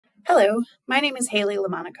Hello, my name is Haley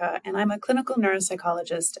LaMonica, and I'm a clinical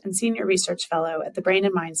neuropsychologist and senior research fellow at the Brain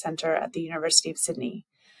and Mind Center at the University of Sydney.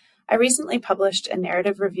 I recently published a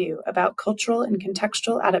narrative review about cultural and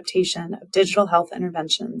contextual adaptation of digital health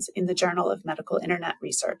interventions in the Journal of Medical Internet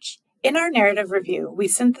Research. In our narrative review, we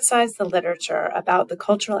synthesized the literature about the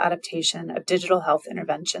cultural adaptation of digital health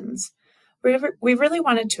interventions. We really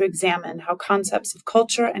wanted to examine how concepts of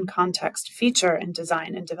culture and context feature in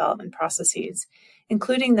design and development processes,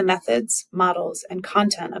 including the methods, models, and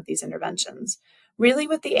content of these interventions, really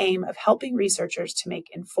with the aim of helping researchers to make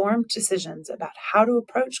informed decisions about how to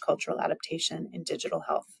approach cultural adaptation in digital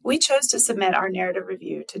health. We chose to submit our narrative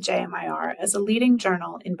review to JMIR as a leading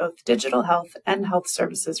journal in both digital health and health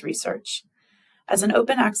services research. As an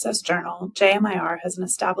open access journal, JMIR has an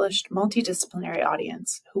established multidisciplinary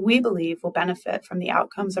audience who we believe will benefit from the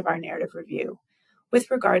outcomes of our narrative review with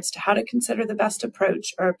regards to how to consider the best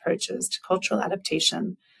approach or approaches to cultural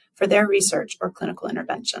adaptation for their research or clinical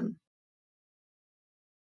intervention.